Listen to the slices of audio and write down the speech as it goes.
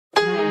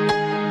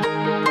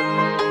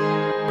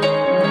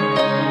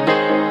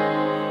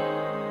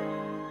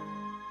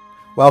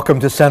Welcome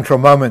to Central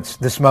Moments,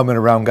 this moment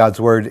around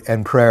God's Word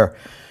and prayer.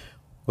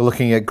 We're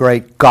looking at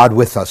great God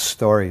with us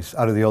stories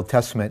out of the Old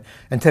Testament.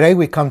 And today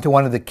we come to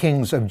one of the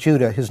kings of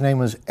Judah. His name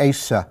was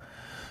Asa.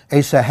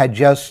 Asa had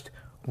just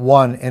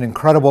won an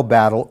incredible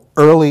battle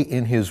early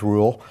in his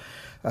rule.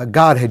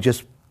 God had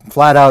just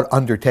flat out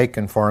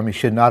undertaken for him. He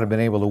should not have been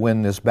able to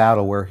win this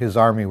battle where his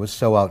army was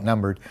so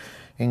outnumbered.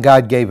 And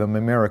God gave him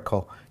a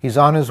miracle. He's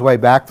on his way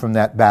back from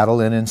that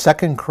battle. And in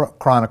 2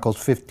 Chronicles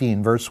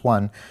 15, verse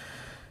 1,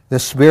 the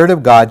Spirit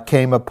of God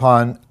came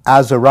upon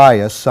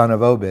Azariah, son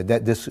of Obed.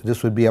 That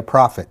this would be a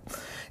prophet.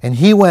 And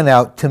he went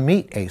out to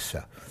meet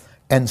Asa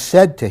and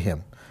said to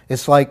him,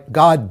 it's like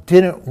God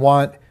didn't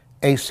want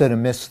Asa to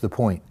miss the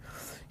point.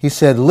 He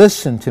said,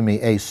 listen to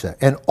me, Asa,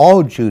 and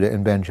all Judah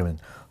and Benjamin.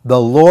 The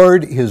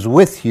Lord is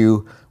with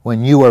you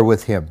when you are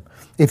with him.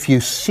 If you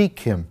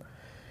seek him,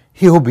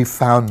 he will be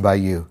found by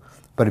you.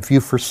 But if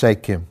you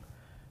forsake him,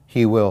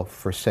 he will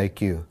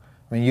forsake you.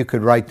 I mean, you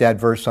could write that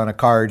verse on a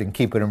card and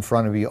keep it in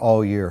front of you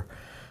all year.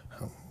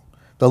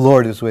 The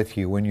Lord is with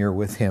you when you're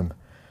with him.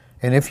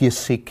 And if you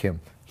seek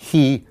him,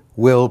 he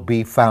will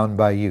be found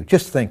by you.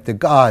 Just think, the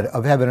God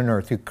of heaven and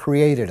earth who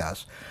created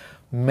us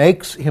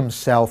makes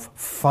himself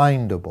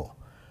findable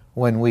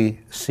when we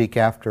seek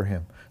after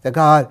him. The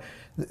God,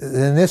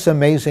 and this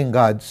amazing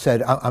God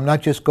said, I'm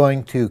not just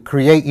going to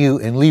create you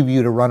and leave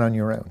you to run on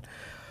your own.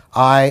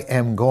 I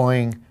am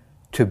going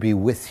to be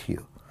with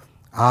you.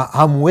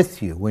 I'm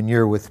with you when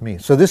you're with me.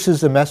 So this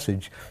is the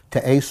message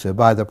to Asa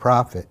by the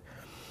prophet.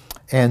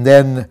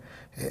 And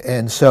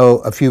so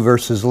a few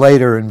verses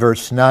later in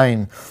verse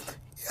 9,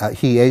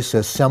 Asa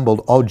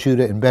assembled all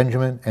Judah and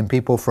Benjamin and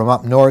people from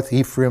up north,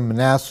 Ephraim,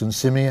 Manasseh, and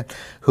Simeon,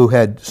 who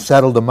had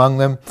settled among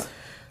them.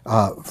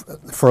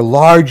 For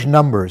large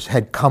numbers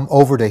had come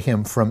over to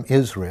him from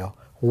Israel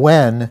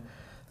when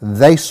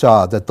they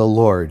saw that the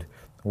Lord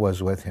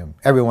was with him.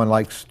 Everyone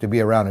likes to be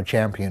around a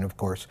champion, of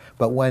course,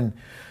 but when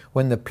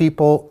the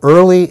people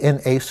early in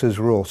Asa's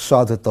rule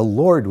saw that the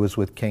Lord was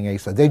with King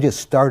Asa, they just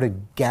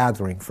started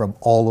gathering from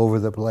all over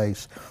the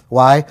place.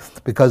 Why?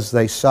 Because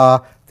they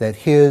saw that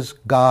his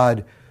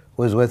God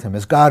was with him.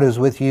 As God is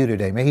with you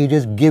today, may he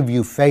just give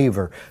you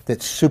favor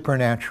that's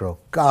supernatural.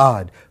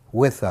 God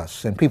with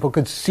us. And people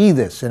could see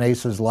this in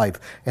Asa's life,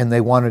 and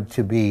they wanted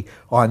to be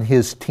on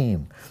his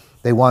team.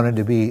 They wanted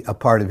to be a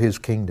part of his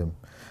kingdom.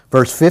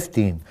 Verse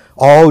 15,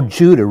 all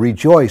Judah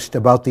rejoiced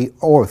about the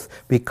oath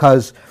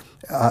because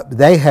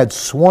they had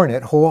sworn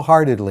it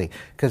wholeheartedly.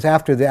 Because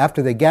after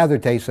they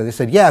gathered to Asa, they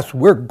said, yes,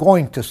 we're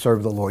going to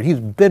serve the Lord. He's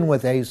been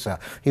with Asa.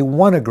 He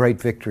won a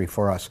great victory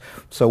for us.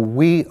 So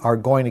we are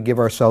going to give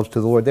ourselves to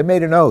the Lord. They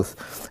made an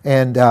oath,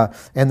 and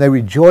they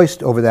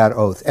rejoiced over that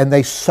oath. And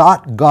they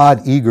sought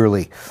God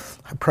eagerly.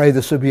 I pray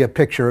this will be a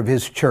picture of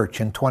his church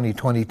in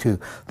 2022.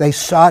 They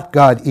sought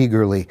God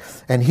eagerly,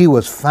 and he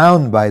was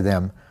found by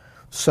them.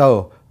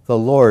 So the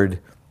Lord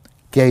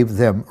gave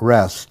them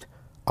rest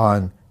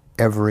on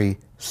every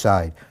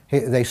side.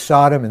 They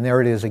sought him, and there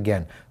it is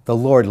again. The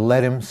Lord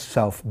let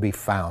himself be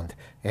found,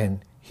 and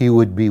he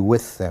would be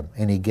with them,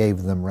 and he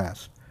gave them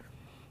rest.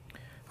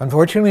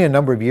 Unfortunately, a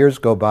number of years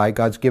go by.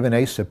 God's given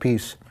Asa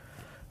peace,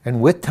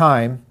 and with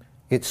time,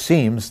 it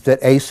seems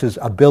that Asa's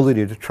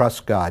ability to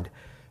trust God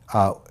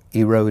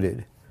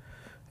eroded.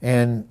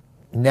 And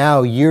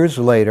now, years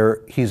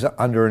later, he's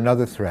under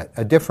another threat.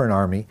 A different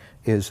army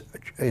is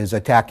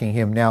attacking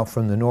him now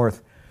from the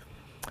north.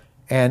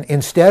 And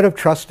instead of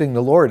trusting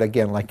the Lord,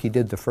 again, like he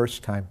did the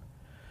first time,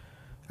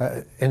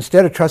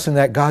 instead of trusting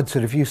that, God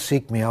said, if you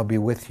seek me, I'll be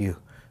with you,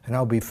 and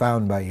I'll be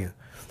found by you.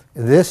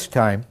 This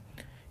time,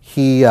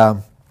 he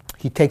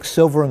takes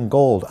silver and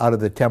gold out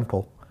of the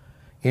temple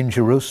in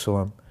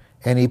Jerusalem,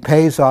 and he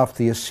pays off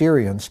the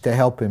Assyrians to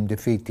help him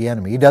defeat the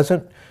enemy. He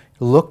doesn't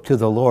look to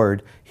the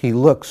Lord, he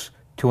looks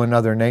to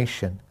another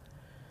nation.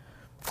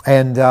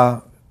 And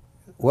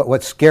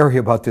what's scary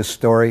about this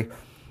story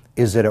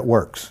is that it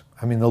works.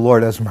 I mean, the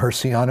Lord has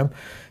mercy on him.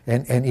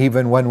 And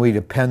even when we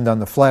depend on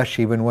the flesh,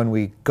 even when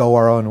we go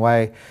our own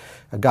way,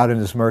 God in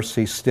his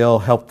mercy still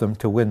helped them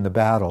to win the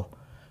battle.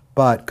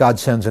 But God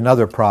sends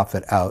another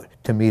prophet out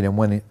to meet him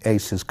when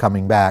Asa is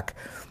coming back.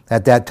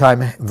 At that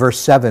time, verse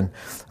 7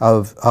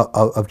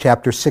 of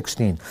chapter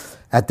 16,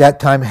 at that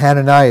time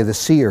Hananiah the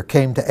seer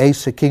came to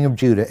Asa, king of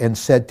Judah, and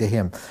said to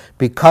him,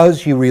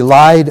 because you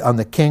relied on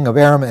the king of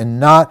Aram and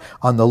not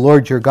on the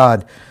Lord your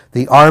God,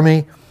 the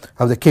army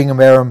of the king of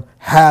Aram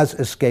has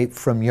escaped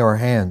from your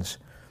hands.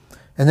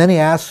 And then he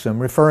asks him,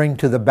 referring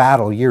to the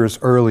battle years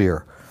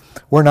earlier,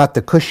 were not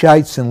the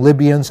Cushites and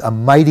Libyans a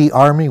mighty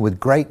army with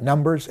great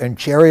numbers and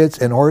chariots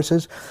and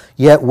horses?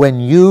 Yet when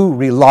you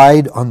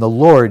relied on the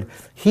Lord,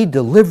 he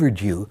delivered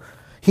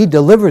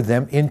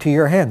them into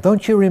your hand.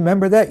 Don't you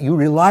remember that? You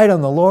relied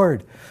on the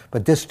Lord,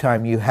 but this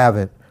time you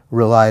haven't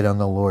relied on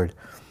the Lord.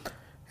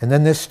 And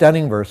then this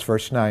stunning verse,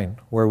 verse 9,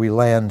 where we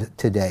land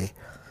today.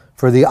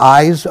 For the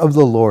eyes of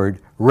the Lord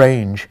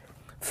range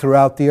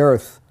throughout the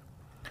earth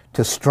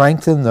to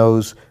strengthen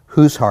those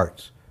whose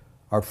hearts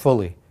are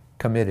fully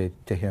committed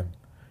to him.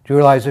 Do you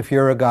realize if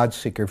you're a God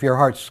seeker, if your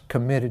heart's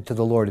committed to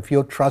the Lord, if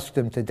you'll trust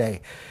Him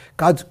today,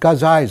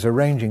 God's eyes are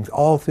ranging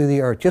all through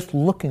the earth, just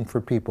looking for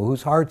people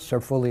whose hearts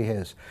are fully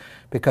His,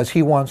 because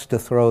He wants to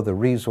throw the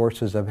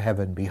resources of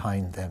heaven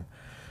behind them.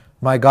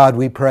 My God,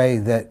 we pray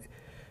that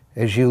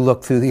as you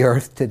look through the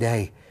earth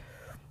today,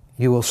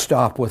 you will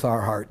stop with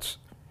our hearts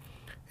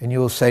and you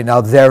will say,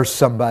 now there's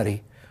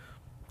somebody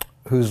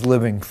who's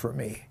living for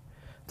me.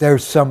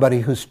 There's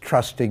somebody who's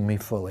trusting me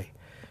fully.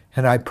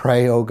 And I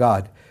pray, oh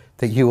God,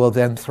 that you will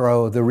then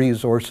throw the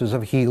resources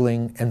of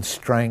healing and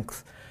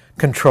strength,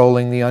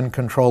 controlling the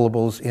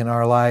uncontrollables in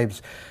our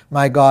lives.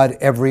 My God,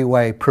 every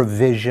way,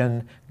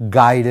 provision,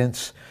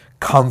 guidance,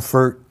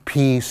 comfort,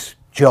 peace,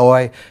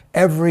 joy,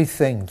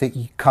 everything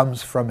that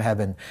comes from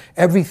heaven,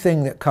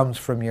 everything that comes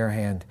from your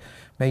hand,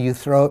 may you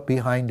throw it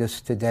behind us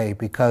today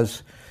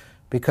because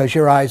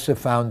your eyes have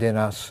found in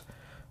us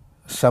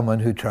someone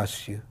who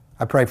trusts you.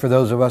 I pray for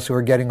those of us who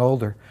are getting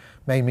older.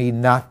 May we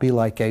not be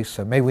like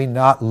Asa. May we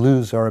not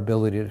lose our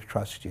ability to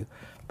trust you.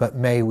 But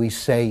may we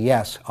say,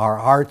 yes, our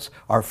hearts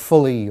are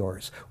fully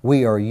yours.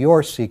 We are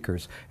your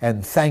seekers.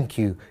 And thank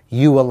you,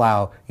 you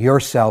allow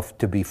yourself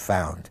to be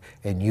found,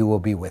 and you will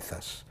be with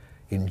us.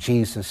 In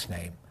Jesus'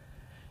 name,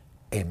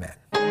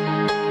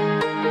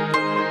 amen.